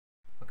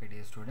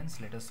Okay students,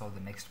 let us solve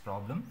the next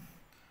problem.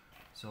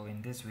 So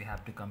in this we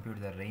have to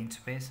compute the range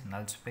space,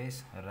 null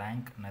space,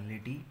 rank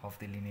nullity of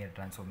the linear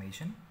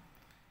transformation,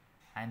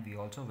 and we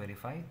also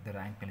verify the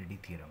rank nullity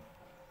theorem.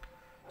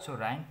 So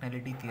rank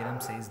nullity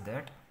theorem says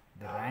that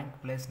the rank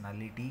plus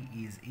nullity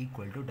is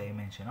equal to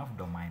dimension of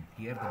domain.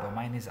 Here the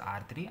domain is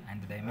R3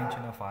 and the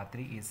dimension of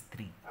R3 is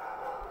 3.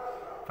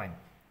 Fine.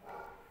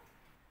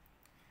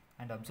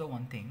 And observe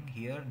one thing,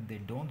 here they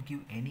don't give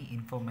any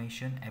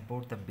information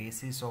about the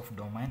basis of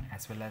domain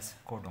as well as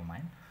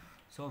codomain.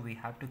 So we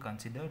have to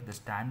consider the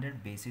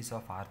standard basis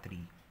of R3.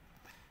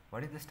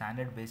 What is the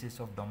standard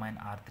basis of domain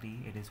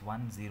R3? It is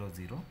 1 0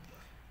 0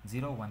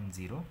 0 1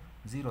 0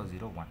 0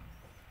 0 1.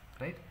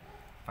 Right?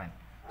 Fine.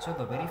 So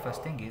the very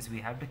first thing is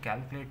we have to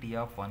calculate E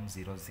of 1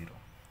 0 0.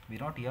 We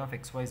know E of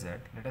x y z.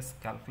 Let us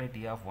calculate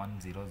E of 1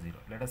 0 0.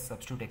 Let us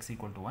substitute x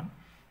equal to 1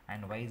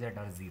 and y z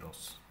are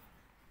zeros.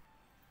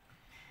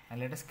 And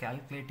let us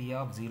calculate T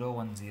of 0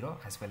 1 0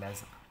 as well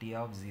as T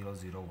of 0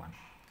 0 1.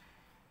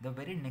 The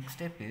very next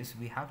step is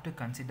we have to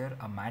consider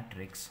a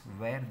matrix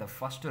where the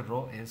first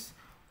row is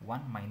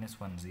 1 minus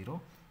 1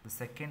 0, the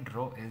second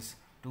row is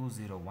 2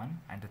 0 1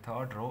 and the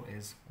third row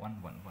is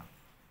 1 1 1.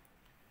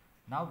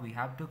 Now we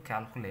have to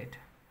calculate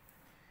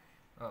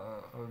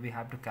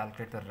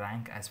the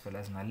rank as well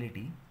as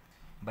nullity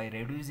by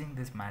reducing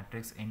this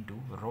matrix into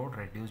row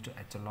reduced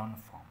echelon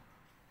form.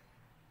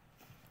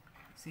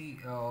 See,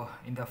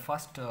 in the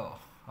first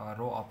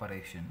row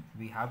operation,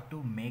 we have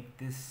to make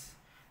this,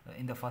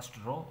 in the first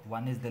row,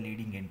 1 is the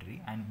leading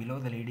entry and below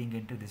the leading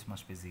entry this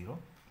must be 0.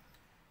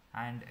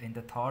 And in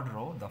the third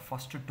row, the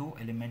first two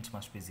elements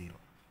must be 0.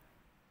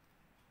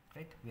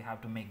 Right? We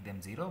have to make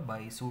them 0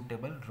 by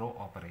suitable row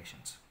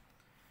operations.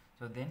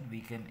 So then we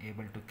can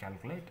able to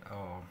calculate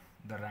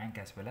the rank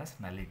as well as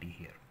nullity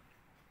here.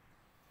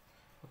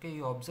 Okay,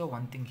 you observe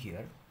one thing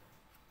here.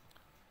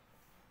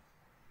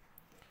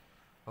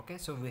 Okay,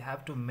 so we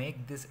have to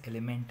make this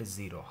element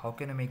 0. How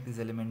can I make this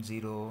element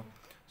 0?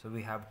 So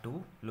we have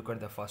to look at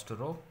the first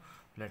row.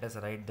 Let us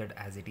write that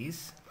as it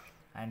is,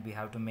 and we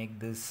have to make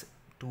this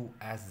 2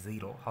 as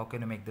 0. How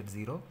can I make that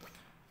 0?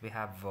 We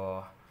have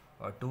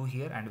 2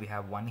 here and we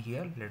have 1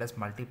 here. Let us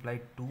multiply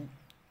 2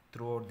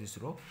 throughout this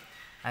row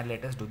and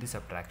let us do the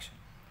subtraction.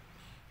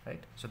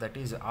 Right? So that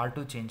is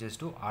R2 changes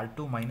to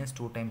R2 minus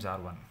 2 times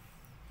R1.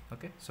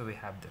 Okay, so we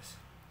have this,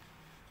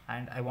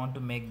 and I want to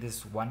make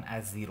this 1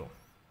 as 0.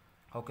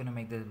 How can I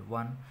make this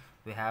 1?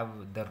 We have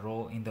the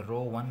row, in the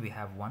row 1 we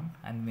have 1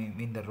 and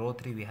in the row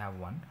 3 we have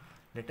 1.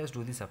 Let us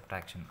do the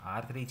subtraction.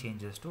 R3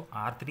 changes to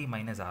R3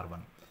 minus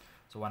R1.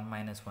 So 1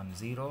 minus 1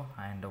 0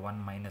 and 1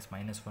 minus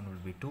minus 1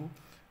 will be 2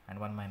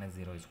 and 1 minus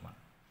 0 is 1.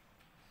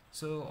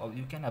 So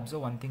you can observe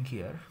one thing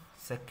here.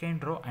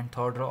 Second row and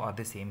third row are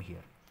the same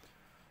here.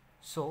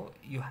 So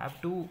you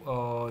have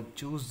to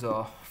choose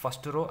the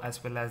first row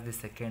as well as the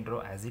second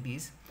row as it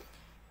is,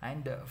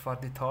 and for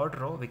the third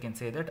row we can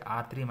say that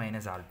R3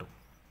 minus R2.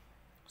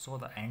 So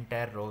the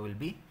entire row will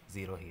be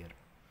 0 here.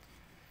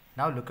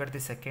 Now look at the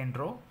second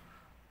row.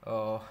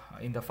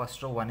 In the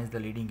first row 1 is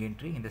the leading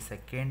entry. In the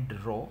second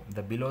row,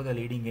 the below the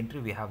leading entry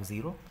we have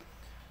 0,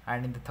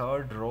 and in the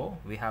third row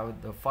we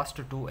have the first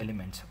two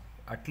elements.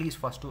 At least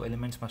first two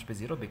elements must be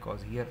 0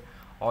 because here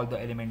all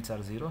the elements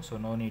are 0, so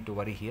no need to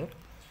worry here.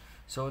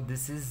 So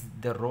this is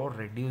the row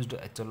reduced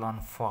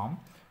echelon form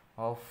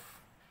of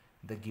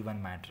the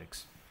given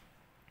matrix.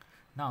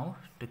 Now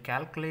to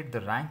calculate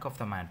the rank of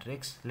the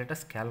matrix, let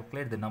us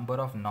calculate the number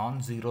of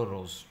non-zero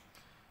rows.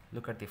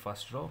 Look at the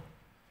first row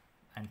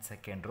and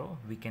second row.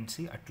 We can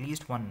see at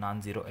least one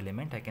non-zero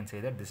element. I can say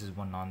that this is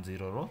one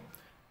non-zero row,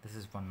 this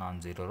is one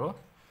non-zero row.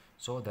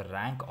 So the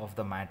rank of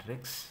the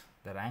matrix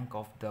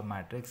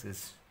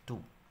is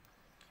 2.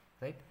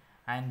 Right?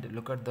 And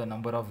look at the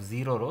number of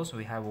 0 rows.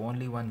 We have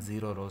only one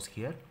 0 rows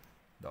here.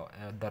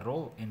 The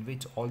row in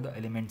which all the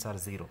elements are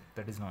 0,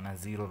 that is known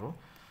as 0 row.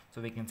 So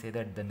we can say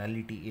that the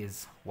nullity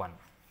is 1,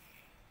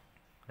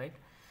 right?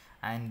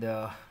 And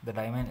the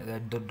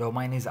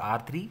domain is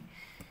R3,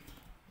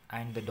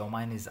 and the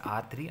domain is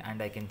R3,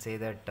 and I can say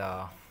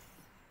that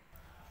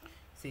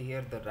see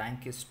here the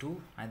rank is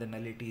 2 and the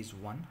nullity is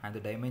 1, and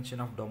the dimension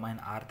of domain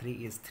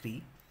R3 is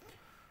 3.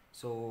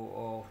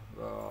 So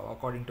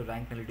according to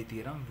rank nullity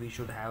theorem, we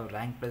should have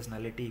rank plus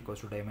nullity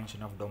equals to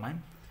dimension of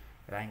domain.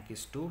 Rank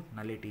is 2,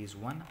 nullity is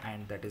 1,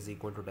 and that is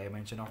equal to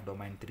dimension of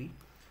domain 3.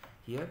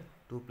 Here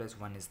 2 plus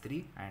 1 is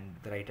 3, and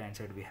the right hand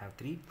side we have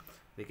 3.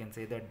 We can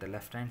say that the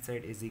left hand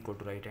side is equal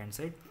to right hand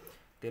side.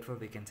 Therefore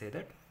we can say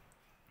that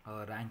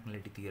rank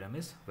nullity theorem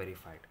is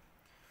verified.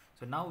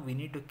 So now we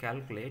need to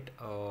calculate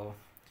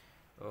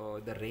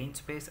the range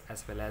space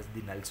as well as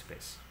the null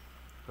space.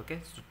 Okay,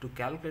 so to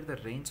calculate the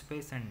range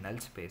space and null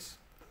space,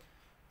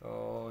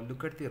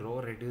 look at the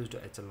row reduced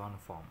echelon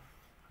form.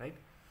 Right?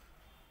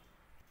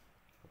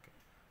 Okay,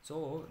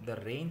 so the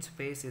range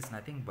space is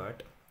nothing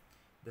but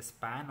the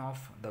span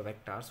of the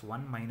vectors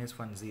 1 minus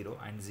 1 0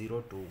 and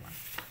 0 2 1.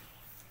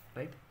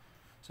 Right?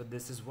 So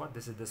this is what?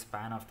 This is the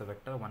span of the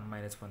vector 1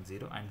 minus 1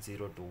 0 and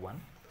 0 2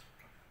 1.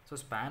 So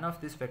span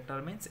of this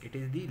vector means it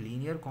is the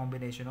linear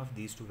combination of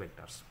these two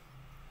vectors.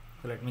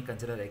 So let me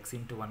consider x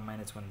into 1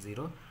 minus 1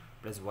 0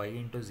 plus y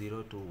into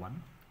 0 to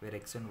 1, where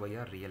x and y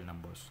are real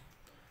numbers.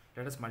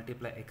 Let us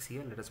multiply x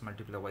here, let us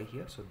multiply y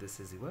here. So this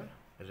is your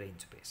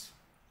range space.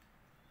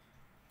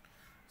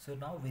 So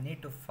now we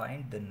need to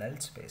find the null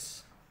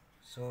space.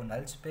 So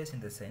null space in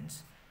the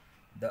sense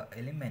the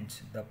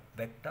elements, the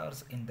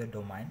vectors in the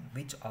domain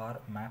which are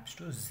maps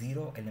to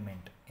 0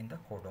 element in the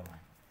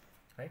codomain,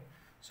 right?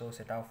 So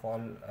set of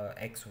all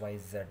x, y,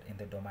 z in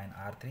the domain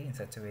R3 in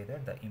such a way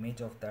that the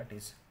image of that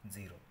is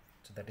 0.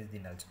 So that is the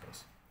null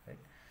space, right?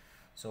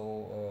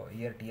 So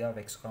here T of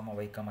x comma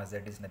y comma z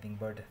is nothing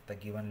but the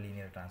given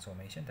linear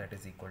transformation, that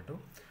is equal to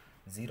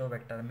 0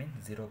 vector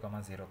means 0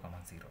 comma 0 comma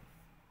 0.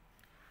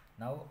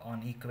 Now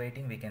on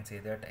equating we can say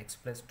that x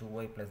plus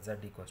 2y plus z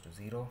equals to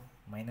 0,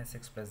 minus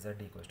x plus z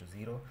equals to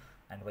 0,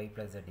 and y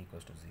plus z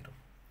equals to 0.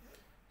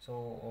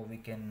 So we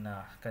can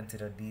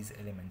consider these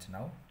elements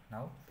now.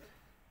 Now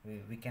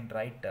we can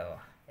write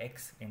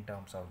x in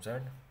terms of z,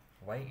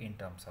 y in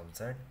terms of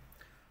z.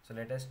 So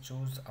let us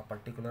choose a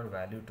particular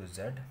value to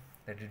z,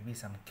 that will be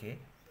some k.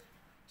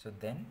 So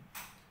then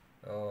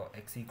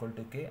x equal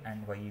to k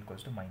and y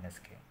equals to minus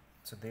k.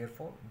 So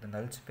therefore the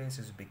null space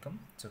is become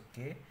so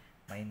k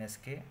minus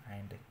k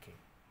and k,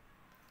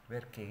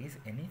 where k is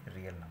any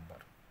real number.